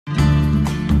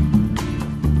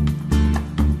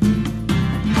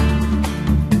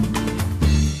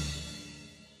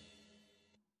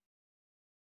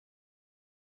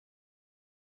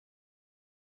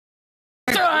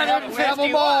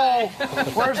a mole.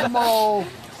 Where's the mole?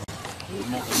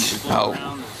 Oh,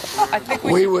 I think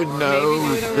we would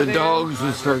know. The there. dogs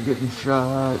would start getting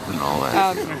shot and all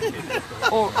that.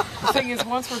 Well, the thing is,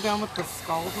 once we're done with the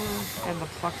scalder and the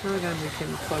plucker, then we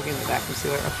can plug in the vacuum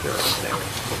sealer up here right there.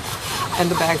 And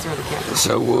the bags are in the camper.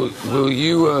 So will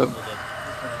you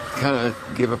kind of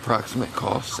give approximate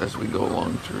costs as we go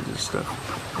along through this stuff?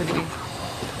 What do you mean?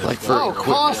 Like for equipment.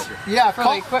 Cost, yeah, For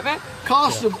the equipment?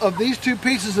 Cost of these two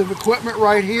pieces of equipment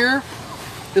right here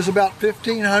is about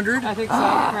 $1,500. I think so,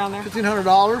 around there.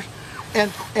 $1,500,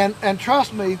 and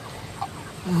trust me,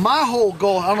 my whole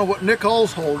goal. I don't know what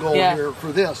Nicole's whole goal here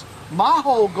for this. My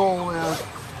whole goal is,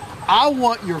 I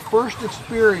want your first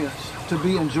experience to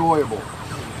be enjoyable,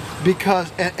 because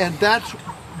and that's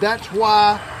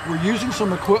why we're using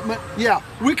some equipment. Yeah,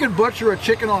 we could butcher a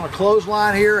chicken on a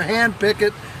clothesline here, hand pick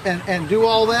it, and do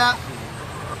all that.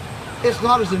 It's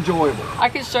not as enjoyable. I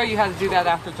can show you how to do that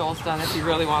after Joel's done if you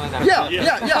really want to know.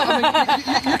 Yeah. I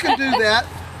mean, you can do that,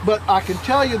 but I can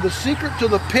tell you the secret to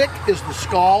the pick is the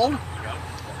scald.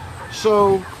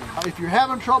 So if you're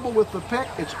having trouble with the pick,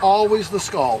 it's always the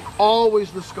scald. Always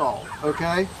the scald,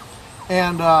 okay?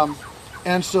 And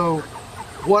so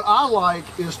what I like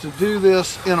is to do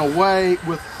this in a way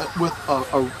with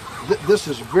this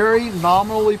is very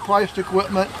nominally priced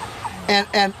equipment, and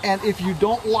if you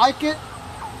don't like it,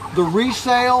 the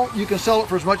resale, you can sell it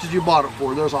for as much as you bought it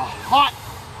for. There's a hot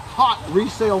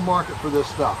resale market for this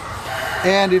stuff.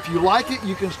 And if you like it,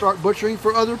 you can start butchering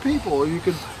for other people, or you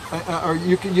could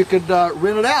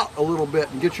rent it out a little bit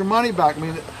and get your money back. I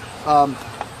mean,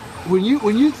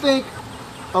 when you think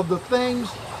of the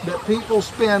things that people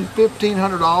spend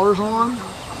 $1,500 on,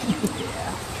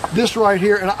 this right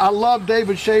here, and I love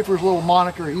David Schaefer's little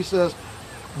moniker. He says,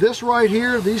 this right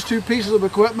here, these two pieces of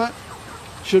equipment,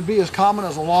 should be as common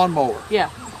as a lawnmower.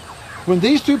 Yeah. When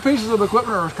these two pieces of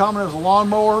equipment are as common as a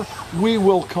lawnmower, we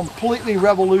will completely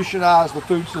revolutionize the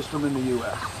food system in the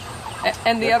U.S.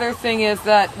 And the other thing is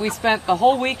that we spent the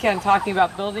whole weekend talking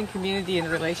about building community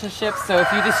and relationships. So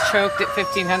if you just choked at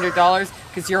 $1,500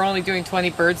 because you're only doing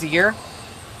 20 birds a year,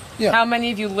 how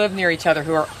many of you live near each other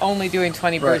who are only doing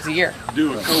 20 birds a year?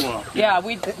 Do a co-op. Yeah,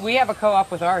 we have a co-op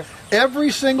with ours.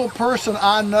 Every single person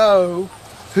I know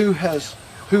who has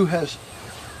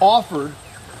offered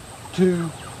to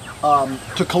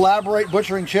collaborate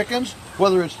butchering chickens,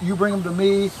 whether it's you bring them to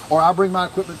me or I bring my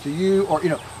equipment to you, or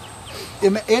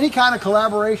any kind of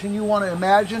collaboration you want to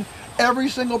imagine, every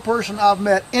single person I've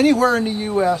met anywhere in the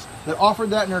U.S. that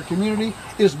offered that in their community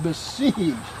is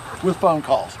besieged with phone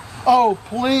calls. Oh,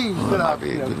 please,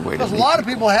 because a lot of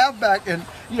people have back, and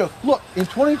look, in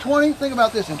 2020, think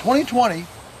about this, in 2020,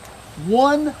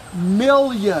 1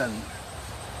 million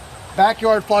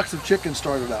backyard flocks of chickens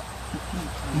started up.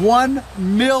 1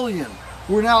 million.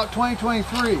 We're now at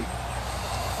 2023.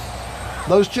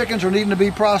 Those chickens are needing to be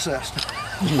processed.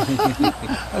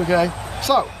 Okay,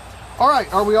 so, all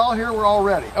right, are we all here? We're all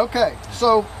ready. Okay,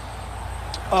 so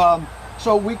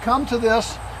we come to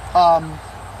this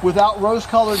without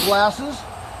rose-colored glasses,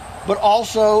 but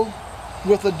also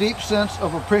with a deep sense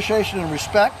of appreciation and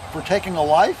respect for taking a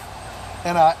life.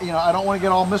 And I don't want to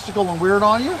get all mystical and weird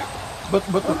on you, but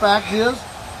the fact is,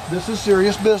 this is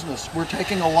serious business. We're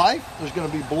taking a life. There's going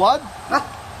to be blood,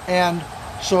 and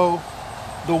so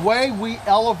the way we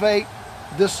elevate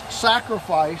this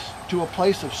sacrifice to a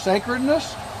place of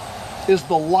sacredness is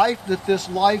the life that this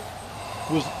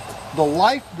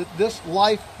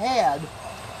life had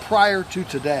prior to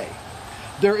today.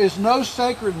 There is no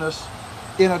sacredness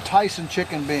in a Tyson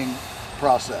chicken being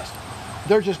processed.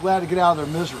 They're just glad to get out of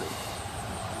their misery.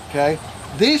 Okay?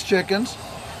 These chickens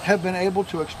have been able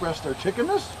to express their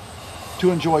chickenness,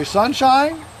 to enjoy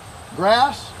sunshine,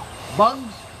 grass,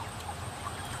 bugs,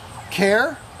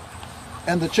 care,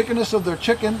 and the chickenness of their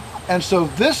chicken. And so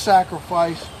this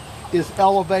sacrifice is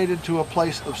elevated to a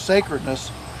place of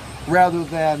sacredness rather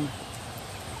than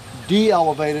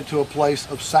de-elevated to a place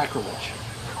of sacrilege.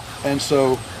 And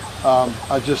so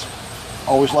I just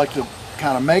always like to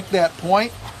kind of make that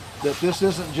point, that this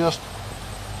isn't just,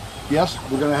 yes,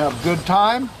 we're going to have a good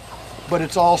time, but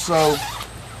it's also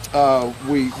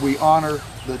we honor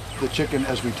the chicken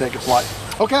as we take its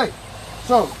life. Okay,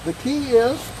 so the key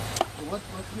is, let's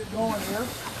get going here.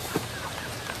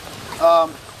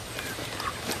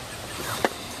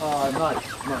 Nice.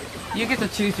 You get to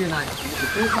choose your knife.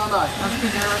 Choose my knife. I'm too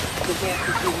nervous. We can't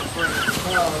choose it for you.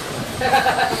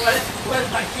 What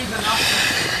if I choose an option?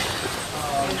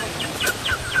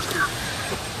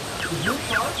 Is your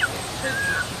sharp?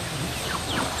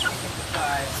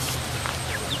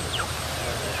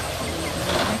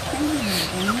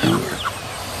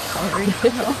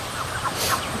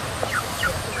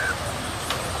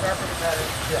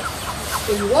 Yeah.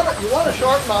 So you want a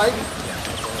sharp knife.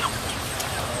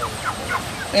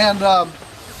 And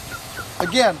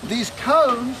again, these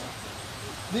cones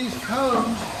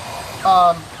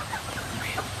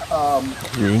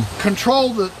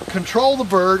control the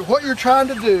bird. What you're trying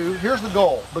to do, here's the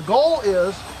goal. The goal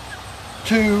is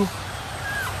to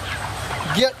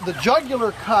get the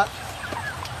jugular cut,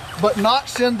 but not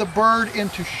send the bird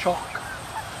into shock.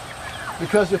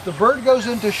 Because if the bird goes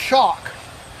into shock,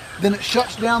 then it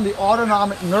shuts down the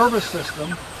autonomic nervous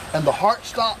system, and the heart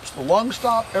stops, the lungs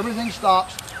stop, everything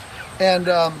stops. And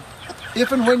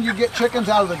if and when you get chickens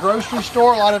out of the grocery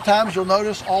store, a lot of times you'll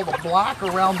notice all the black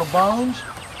around the bones.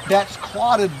 That's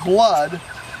clotted blood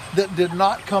that did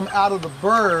not come out of the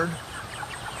bird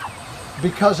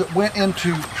because it went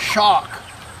into shock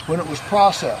when it was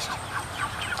processed.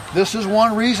 This is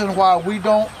one reason why we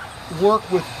don't work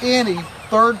with any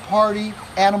third-party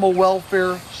animal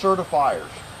welfare certifiers,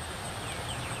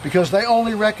 because they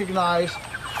only recognize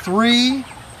 3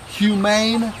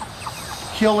 humane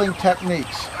killing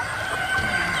techniques: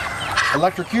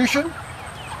 electrocution,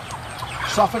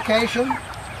 suffocation,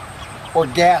 or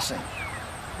gassing.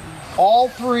 All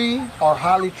 3 are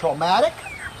highly traumatic,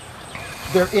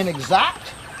 they're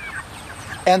inexact,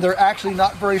 and they're actually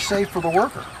not very safe for the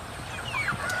worker.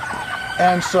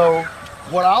 And so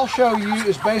what I'll show you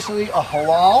is basically a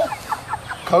halal,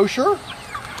 kosher,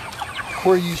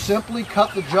 where you simply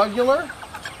cut the jugular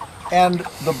and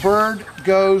the bird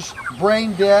goes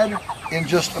brain dead in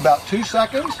just about 2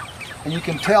 seconds. And you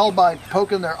can tell by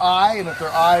poking their eye, and if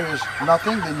their eye is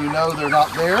nothing, then you know they're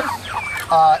not there.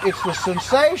 It's the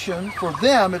sensation, for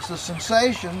them, it's the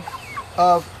sensation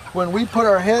of when we put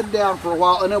our head down for a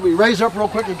while and then we raise up real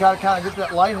quick and kind of get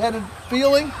that lightheaded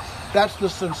feeling. That's the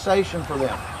sensation for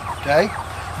them, okay?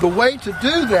 The way to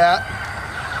do that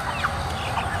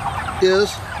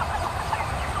is...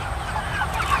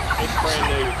 It's brand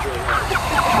new.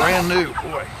 Brand new,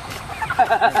 boy.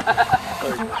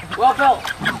 Well built.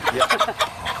 Yeah.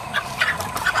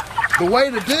 The way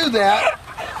to do that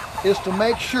is to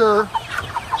make sure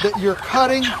that you're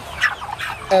cutting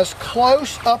as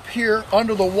close up here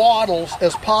under the wattles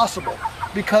as possible,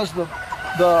 because the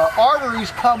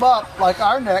arteries come up like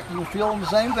our neck, you can feel them the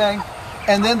same thing,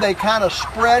 and then they kind of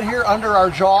spread here under our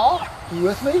jaw. You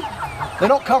with me? They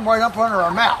don't come right up under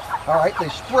our mouth, all right? They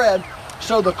spread.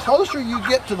 So the closer you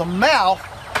get to the mouth,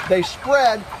 they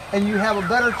spread, and you have a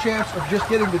better chance of just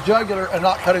getting the jugular and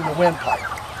not cutting the windpipe.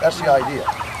 That's the idea.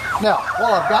 Now,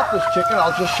 while I've got this chicken,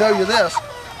 I'll just show you this.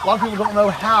 A lot of people don't know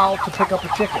how to pick up a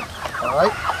chicken, all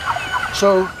right?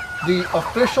 So the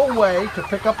official way to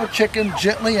pick up a chicken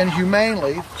gently and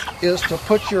humanely is to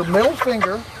put your middle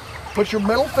finger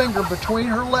between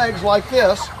her legs like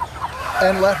this,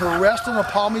 and let her rest in the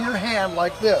palm of your hand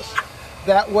like this.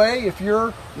 That way, if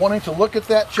you're wanting to look at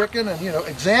that chicken and, you know,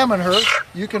 examine her,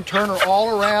 you can turn her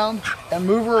all around and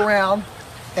move her around,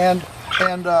 and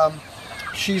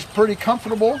she's pretty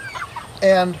comfortable.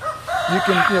 And you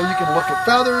can look at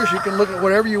feathers, you can look at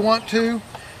whatever you want to,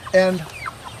 and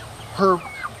her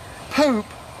poop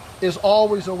is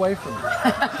always away from you.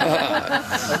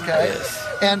 Okay?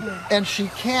 And she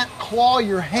can't claw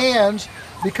your hands,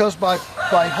 because by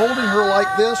holding her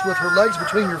like this with her legs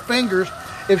between your fingers,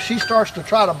 if she starts to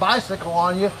try to bicycle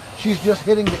on you, she's just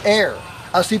hitting the air.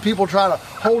 I see people try to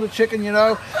hold a chicken, you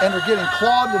know, and they're getting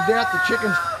clawed to death. The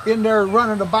chicken's in there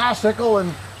running a bicycle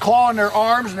and clawing their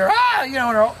arms, and they're, you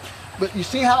know, but you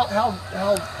see how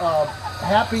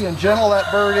happy and gentle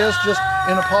that bird is, just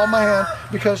in the palm of my hand,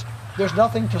 because there's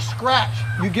nothing to scratch.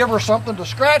 You give her something to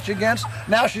scratch against,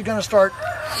 now she's going to start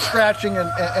scratching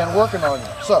and working on you.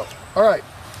 So, all right.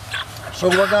 So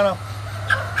we're gonna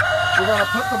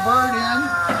put the bird in,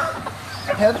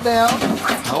 head down.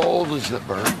 How old is the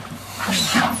bird?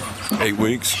 8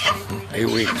 weeks. 8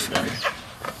 weeks. Okay.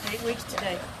 8 weeks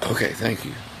today. Okay, thank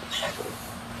you.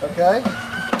 Okay.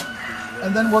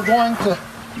 And then we're going to,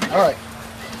 all right.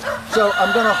 So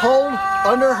I'm going to hold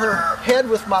under her head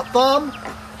with my thumb,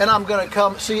 and I'm going to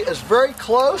come, see, it's very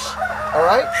close, all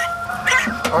right?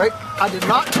 All right, I did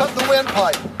not cut the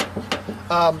windpipe.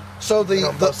 So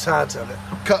both sides of it.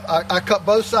 I cut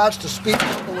both sides to speed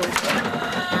up a little bit.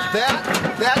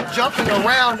 That jumping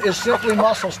around is simply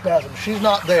muscle spasms. She's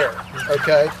not there,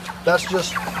 okay? That's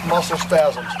just muscle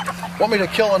spasms. Want me to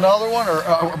kill another one, or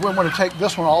we want to take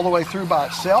this one all the way through by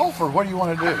itself, or what do you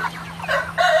want to do?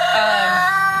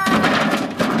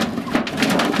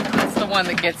 It's the one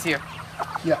that gets you.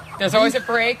 Yeah. There's always a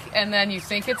break, and then you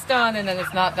think it's done, and then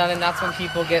it's not done, and that's when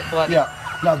people get bloody.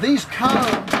 Yeah. Now these cones,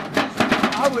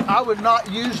 I would not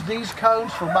use these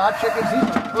cones for my chickens. These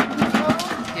are turkey cones.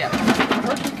 Yeah.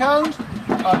 Turkey cones.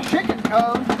 a chicken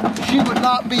cone, she would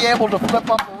not be able to flip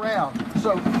up around.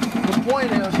 So the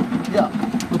point is,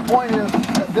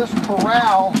 that this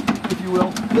corral, if you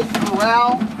will, this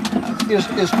corral is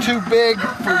too big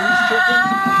for these chickens,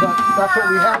 but that's what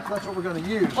we have, that's what we're going to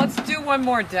use. Let's do one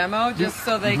more demo just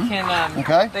so they can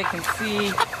they can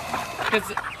see,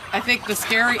 because I think the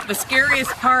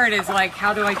scariest part is like,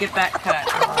 how do I get that cut?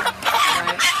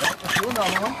 Right? Let's do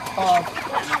another one.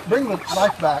 Bring the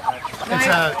knife back.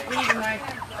 Knife. We need a knife.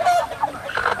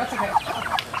 That's okay.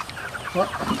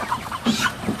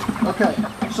 Okay,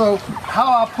 so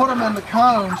how I put them in the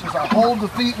cones is I hold the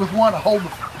feet with one, I hold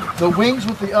the wings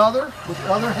with the other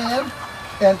hand,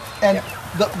 and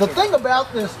the thing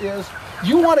about this is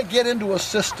you want to get into a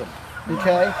system,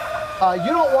 okay?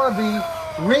 You don't want to be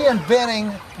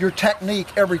reinventing your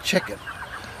technique every chicken,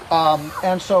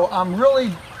 and so I'm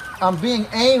being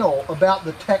anal about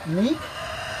the technique,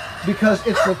 because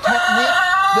it's the technique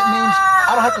that means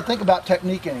I don't have to think about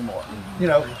technique anymore. You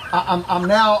know,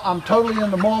 I'm totally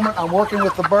in the moment. I'm working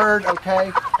with the bird,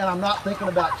 okay, and I'm not thinking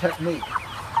about technique.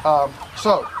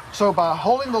 So by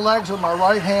holding the legs with my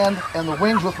right hand and the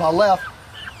wings with my left,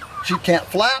 she can't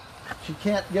flap. She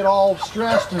can't get all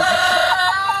stressed. And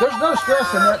there's no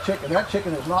stress in that chicken. That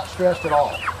chicken is not stressed at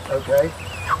all, okay?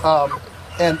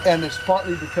 And it's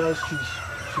partly because she's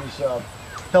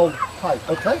held tight,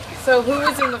 okay? So who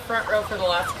was in the front row for the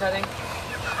last cutting?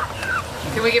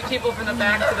 Can we get people from the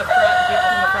back to the front, people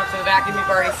from the front to the back, and you've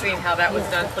already seen how that was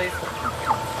done, please?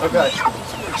 Okay.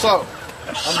 So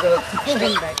I'm gonna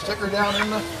stick her down in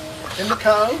the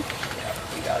cone.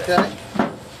 You got it. Okay.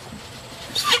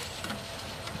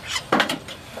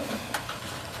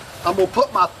 I'm gonna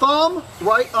put my thumb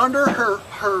right under her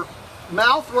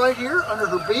mouth right here, under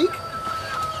her beak.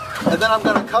 And then I'm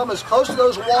going to come as close to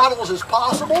those wattles as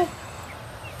possible.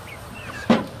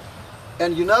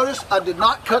 And you notice I did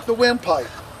not cut the windpipe.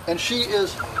 And she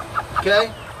is,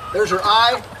 okay, there's her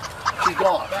eye, she's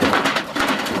gone.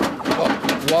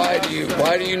 Why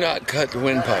do you not cut the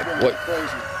windpipe?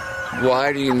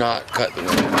 Why do you not cut the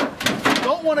windpipe? You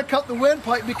don't want to cut the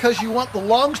windpipe because you want the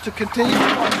lungs to continue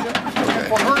to function, and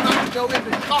for her not to go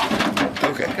into shock.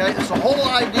 Okay. Okay, so the whole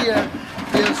idea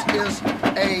is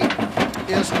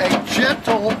a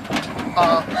gentle,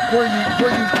 where you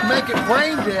make it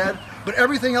brain dead, but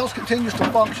everything else continues to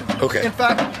function. Okay. In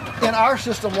fact, in our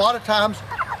system, a lot of times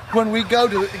when we go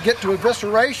to get to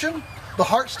evisceration, the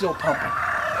heart's still pumping.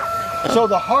 So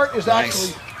the heart is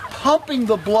actually pumping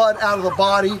the blood out of the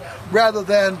body rather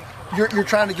than you're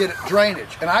trying to get it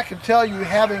drainage. And I can tell you,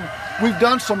 we've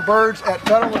done some birds at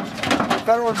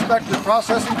federal inspected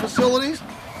processing facilities,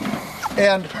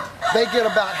 and they get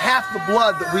about half the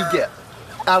blood that we get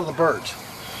out of the birds.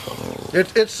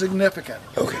 It's significant.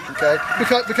 Okay.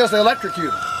 Because they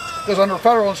electrocute them. Because under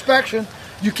federal inspection,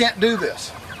 you can't do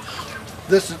this.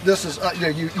 This is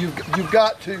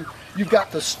you've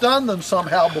got to stun them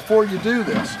somehow before you do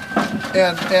this,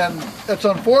 and it's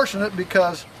unfortunate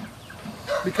because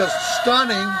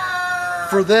stunning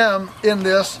for them in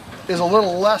this is a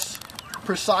little less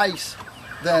precise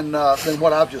than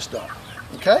what I've just done.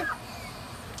 Okay.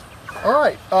 All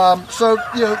right. So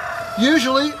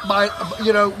usually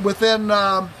within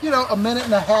a minute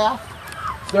and a half,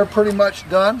 they're pretty much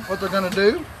done what they're going to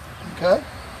do. Okay.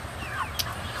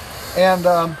 And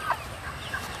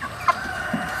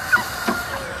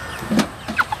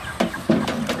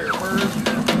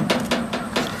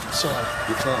sorry.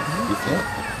 You can't.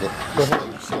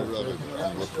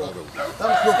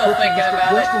 Still thinking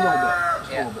about it. Just a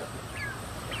little bit.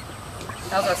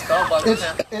 How's that skull bug?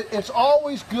 It's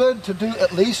always good to do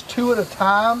at least two at a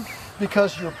time,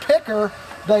 because your picker,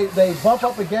 they bump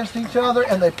up against each other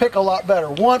and they pick a lot better.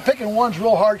 Picking one's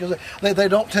real hard because they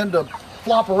don't tend to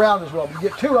flop around as well. You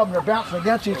get two of them, they're bouncing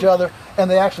against each other, and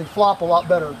they actually flop a lot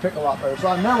better and pick a lot better. So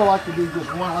I never like to do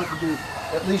just one. I like to do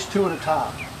at least two at a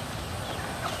time.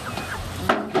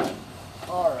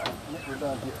 All right, I think we're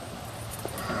done here.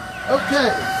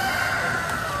 Okay.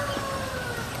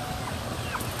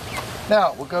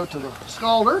 Now we'll go to the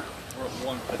scalder. We're at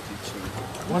 152.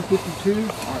 152. All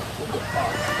right, we'll get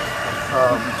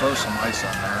 5. You can throw some ice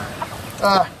on there.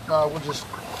 No, we'll just,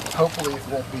 hopefully it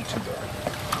won't be too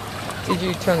bad. Did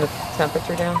you turn the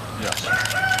temperature down? Yes.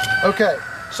 Okay,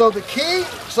 so the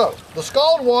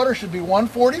scald water should be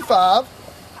 145,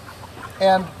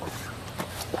 and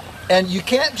you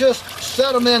can't just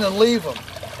set them in and leave them.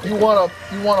 You want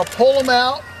to pull them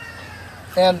out,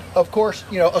 and of course,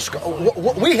 we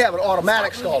have an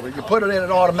automatic scalder. You put it in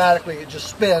and automatically it just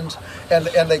spins, and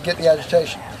they get the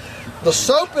agitation. The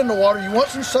soap in the water, you want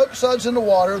some soap suds in the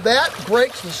water. That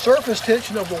breaks the surface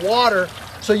tension of the water,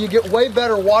 so you get way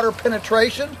better water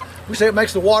penetration We say it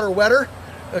makes the water wetter,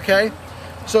 okay?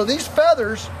 So these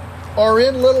feathers are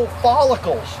in little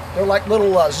follicles. They're like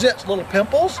little zits, little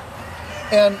pimples.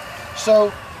 And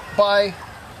so by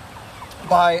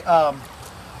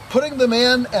putting them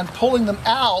in and pulling them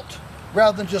out,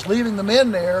 rather than just leaving them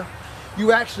in there,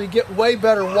 you actually get way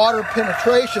better water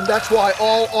penetration. That's why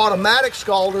all automatic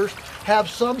scalders have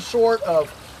some sort of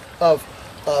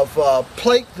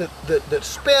plate that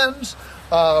spins,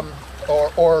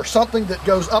 or something that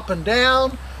goes up and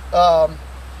down,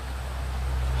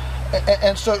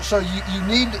 and so you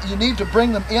need to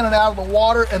bring them in and out of the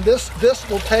water, and this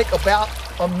will take about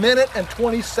 1 minute and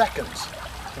 20 seconds.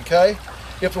 Okay,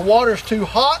 if the water's too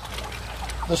hot,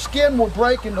 the skin will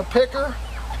break in the picker,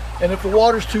 and if the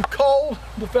water's too cold,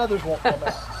 the feathers won't come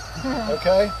out.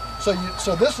 Okay, so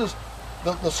this is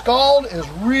the scald is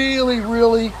really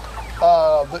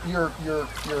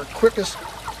your quickest.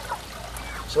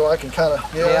 So I can kind of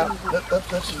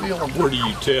that's feeling. Where do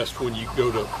you test when you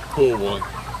go to pull one?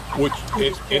 Which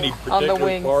any particular on the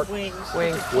wings. part? Wings.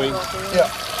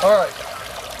 Yeah. All right.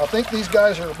 I think these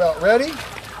guys are about ready.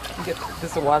 You get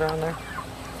just the water on there.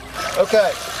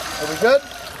 Okay. Are we good?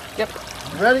 Yep.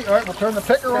 Ready? All right. We'll turn the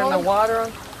picker on. Turn the water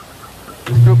on.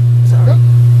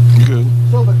 Good.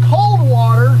 So the cold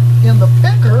water in the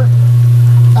picker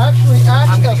actually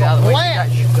acts as a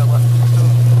blanch.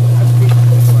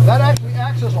 That actually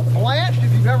acts as a blanch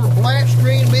if you've ever blanched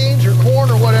green beans or corn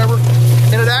or whatever,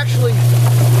 and it actually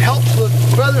helps the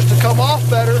feathers to come off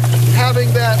better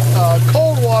having that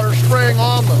cold water spraying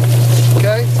on them.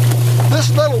 Okay,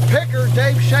 this little picker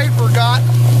Dave Schaefer got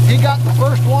the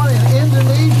first one in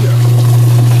Indonesia,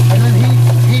 and then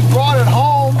he brought it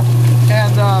home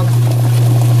and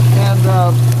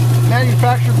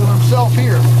manufactured it himself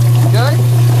here. Okay.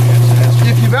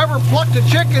 If you've ever plucked a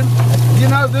chicken, you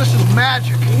know this is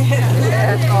magic.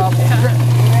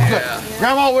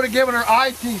 Grandma would have given her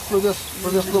eye teeth for this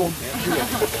little deal.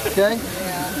 Okay,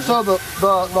 so the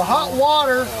hot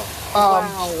water.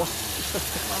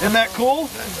 Isn't that cool?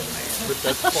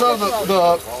 So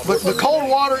the cold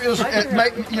water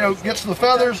gets the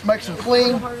feathers, makes them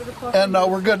clean, and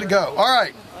we're good to go. All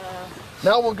right.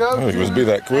 Now we'll go. I think it must be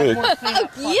that quick.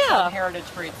 Yeah.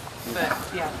 Heritage breed, but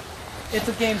yeah. It's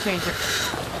a game changer.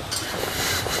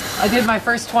 I did my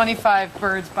first 25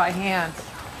 birds by hand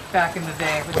back in the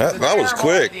day. That was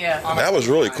quick. That was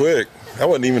really quick. That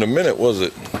wasn't even a minute, was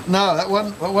it? No, that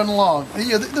wasn't long.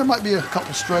 Yeah, there might be a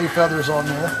couple stray feathers on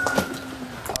there.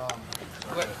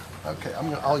 Okay,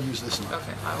 I'll use this now.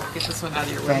 Okay, I will get this one out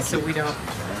of your way so we don't.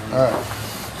 All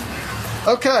right.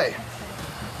 Okay.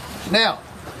 Now,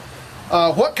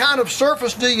 what kind of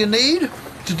surface do you need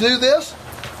to do this?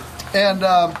 And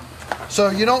so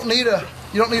you don't need a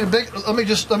big. Let me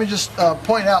just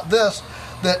point out this,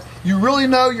 that you really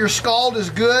know your scald is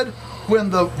good when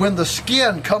the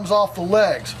skin comes off the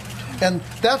legs, and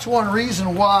that's one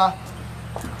reason why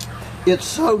it's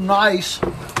so nice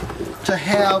to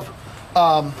have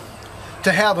a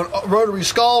rotary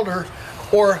scalder,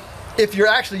 or if you're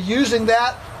actually using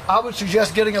that, I would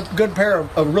suggest getting a good pair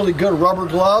of really good rubber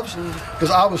gloves,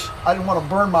 because I didn't want to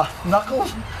burn my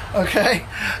knuckles. Okay,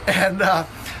 and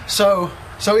so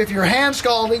if you're hand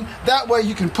scalding, that way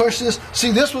you can push this.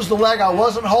 See, this was the leg I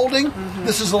wasn't holding.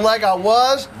 This is the leg I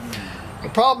was. The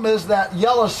problem is that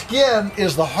yellow skin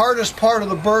is the hardest part of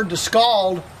the bird to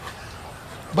scald.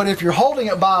 But if you're holding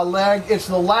it by a leg, it's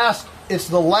the last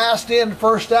in,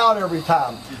 first out every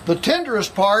time. The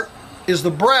tenderest part is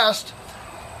the breast,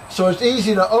 so it's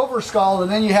easy to over scald,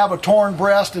 and then you have a torn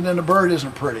breast, and then the bird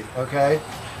isn't pretty. Okay,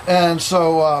 and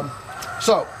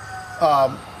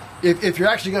if you're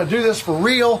actually going to do this for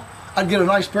real, I'd get a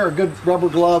nice pair of good rubber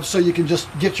gloves so you can just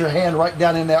get your hand right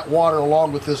down in that water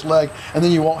along with this leg, and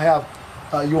then you won't have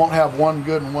one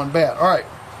good and one bad. All right.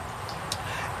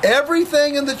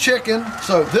 Everything in the chicken.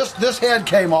 So this head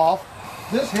came off.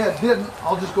 This head didn't.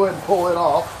 I'll just go ahead and pull it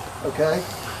off. Okay.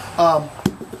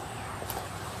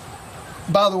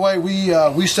 By the way,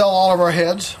 we sell all of our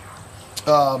heads.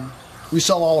 We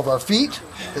sell all of our feet.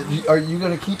 Are you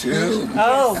going to keep these?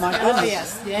 Oh my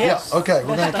goodness! Yes. Yeah. Okay.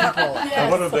 We're going to keep all. And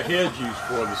what are the heads used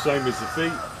for? The same as the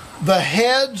feet? The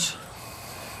heads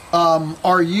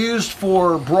are used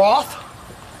for broth,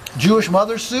 Jewish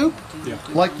mother soup,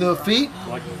 like the feet.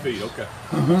 Like the feet. Okay.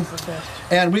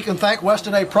 And we can thank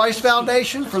Weston A. Price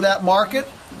Foundation for that market.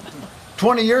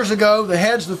 20 years ago, the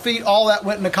heads, the feet, all that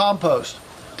went into compost.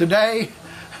 Today,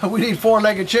 we need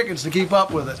four-legged chickens to keep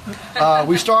up with it.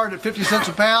 We started at 50 cents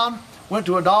a pound, went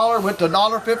to $1, went to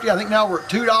 $1.50. I think now we're at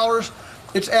 $2.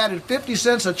 It's added 50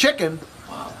 cents a chicken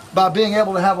by being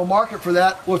able to have a market for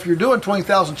that. Well, if you're doing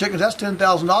 20,000 chickens, that's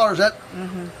 $10,000.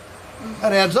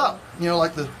 That adds up.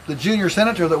 like the junior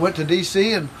senator that went to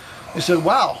D.C. and he said,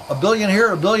 wow, $1 billion here,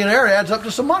 $1 billion there, it adds up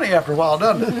to some money after a while,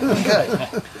 doesn't it?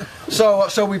 Okay.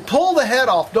 So we pull the head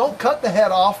off. Don't cut the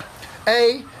head off.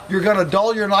 A, you're going to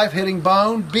dull your knife hitting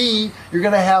bone. B, you're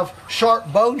going to have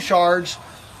sharp bone shards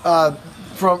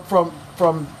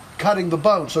from cutting the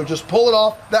bone. So just pull it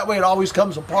off. That way it always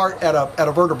comes apart at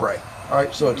a vertebrae. All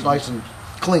right, so it's nice and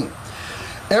clean.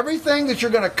 Everything that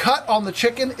you're going to cut on the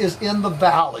chicken is in the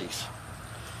valleys.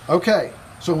 Okay,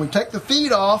 so when we take the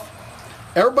feet off,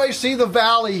 everybody see the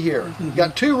valley here. You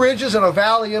got 2 ridges and a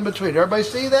valley in between. Everybody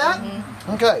see that?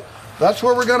 Mm-hmm. Okay, that's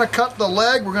where we're going to cut the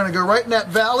leg. We're going to go right in that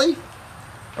valley,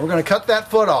 and we're going to cut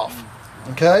that foot off.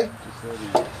 Okay?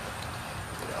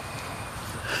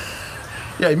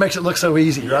 Yeah, he makes it look so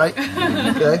easy, right?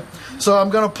 Okay, so I'm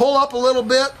going to pull up a little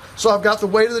bit. So I've got the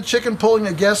weight of the chicken pulling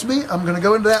against me. I'm going to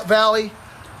go into that valley,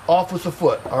 off with the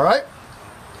foot. All right?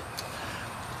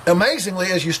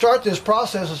 Amazingly, as you start this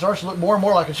process, it starts to look more and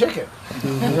more like a chicken.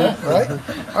 Right?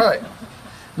 All right.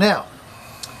 Now,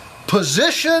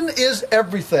 position is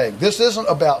everything. This isn't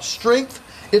about strength.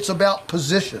 It's about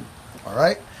position. All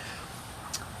right?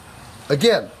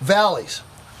 Again, valleys.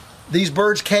 These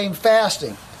birds came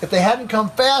fasting. If they hadn't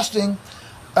come fasting,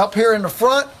 up here in the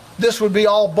front, this would be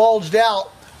all bulged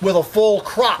out with a full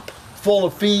crop, full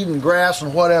of feed and grass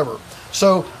and whatever.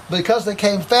 So, because they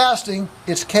came fasting,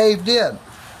 it's caved in.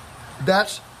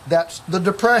 That's the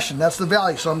depression. That's the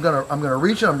valley. So I'm gonna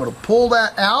reach in. I'm gonna pull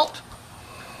that out,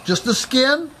 just the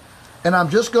skin, and I'm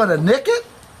just gonna nick it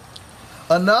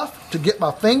enough to get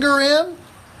my finger in.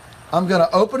 I'm gonna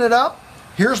open it up.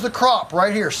 Here's the crop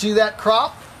right here. See that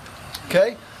crop?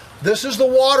 Okay. This is the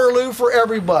Waterloo for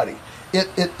everybody.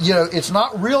 It's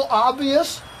not real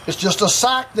obvious. It's just a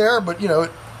sack there, but it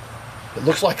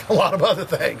looks like a lot of other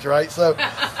things, right? So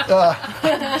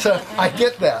I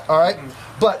get that, all right?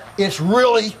 But it's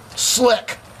really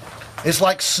slick. It's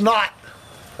like snot,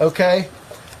 okay?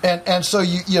 And so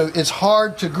it's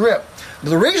hard to grip.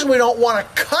 The reason we don't want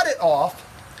to cut it off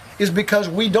is because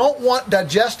we don't want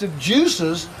digestive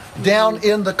juices down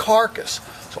in the carcass.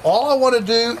 So all I want to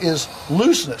do is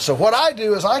loosen it. So what I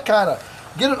do is I kind of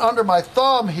get it under my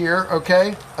thumb here,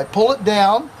 okay? I pull it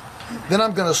down. Then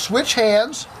I'm going to switch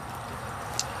hands,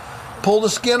 pull the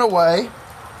skin away,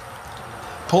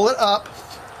 pull it up.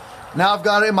 Now I've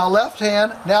got it in my left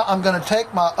hand. Now I'm going to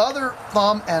take my other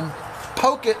thumb and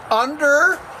poke it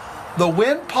under the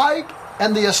windpipe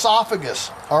and the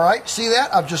esophagus. All right, see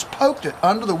that? I've just poked it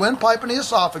under the windpipe and the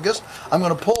esophagus. I'm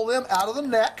going to pull them out of the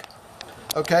neck.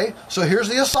 Okay, so here's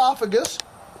the esophagus,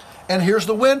 and here's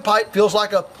the windpipe. Feels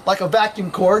like a vacuum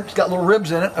cord. It's got little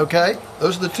ribs in it. Okay,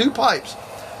 those are the 2 pipes.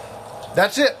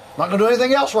 That's it. I'm not going to do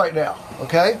anything else right now.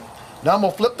 Okay, now I'm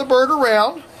going to flip the bird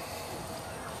around,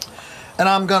 and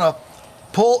I'm going to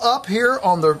pull up here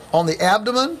on the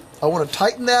abdomen. I want to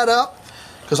tighten that up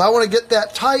because I want to get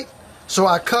that tight. So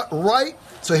I cut right.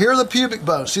 So here are the pubic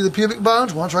bones. See the pubic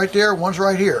bones? One's right there. One's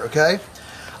right here. Okay.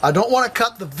 I don't want to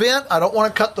cut the vent. I don't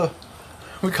want to cut the.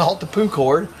 We call it the poo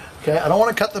cord. Okay, I don't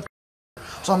want to cut the.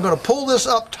 So I'm going to pull this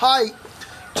up tight.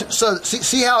 So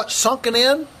see how it's sunken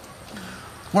in?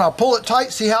 When I pull it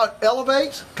tight, see how it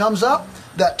elevates, comes up?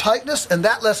 That tightness, and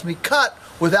that lets me cut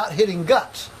without hitting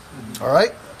guts. All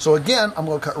right? So again, I'm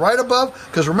going to cut right above,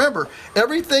 because remember,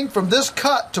 everything from this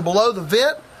cut to below the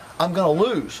vent, I'm going to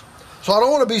lose. So I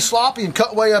don't want to be sloppy and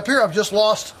cut way up here. I've just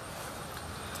lost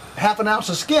half an ounce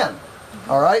of skin.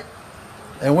 All right?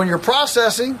 And when you're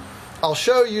processing, I'll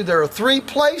show you there are 3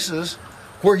 places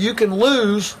where you can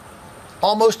lose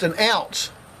almost an ounce.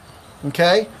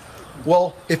 Okay?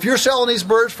 Well, if you're selling these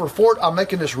birds for I'm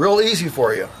making this real easy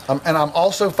for you. And I'm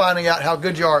also finding out how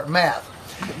good you are at math.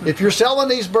 If you're selling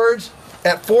these birds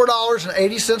at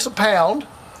 $4.80 a pound,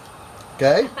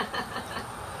 okay?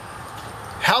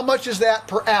 How much is that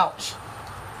per ounce?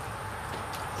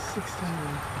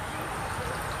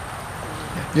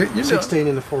 16. 16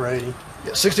 into 480.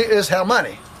 16 is how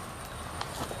many?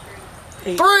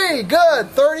 3,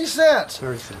 good, 30 cents.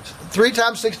 30 cents. 3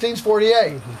 times 16 is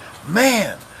 48.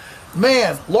 Man,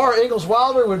 Laura Ingalls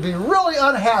Wilder would be really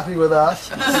unhappy with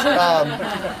us.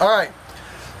 All right,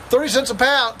 30 cents a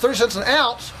pound, 30 cents an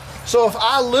ounce. So if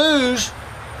I lose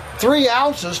 3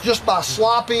 ounces just by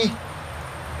sloppy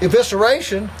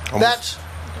evisceration, that's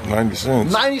 90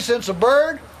 cents. 90 cents a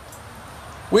bird.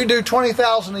 We do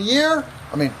 20,000 a year.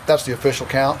 I mean, that's the official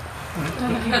count.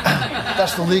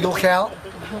 That's the legal count.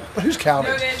 But who's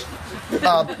counting?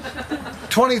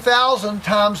 20,000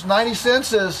 times 90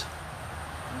 cents is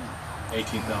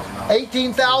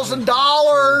 $18,000.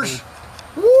 $18,000.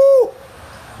 Woo!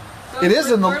 So It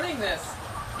is in the. Recording this.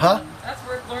 Huh? That's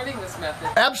worth learning this method.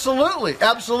 Absolutely,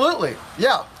 absolutely.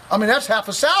 Yeah. I mean, that's half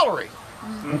a salary.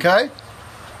 Okay?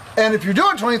 And if you're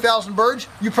doing 20,000 birds,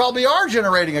 you probably are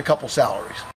generating a couple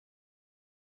salaries.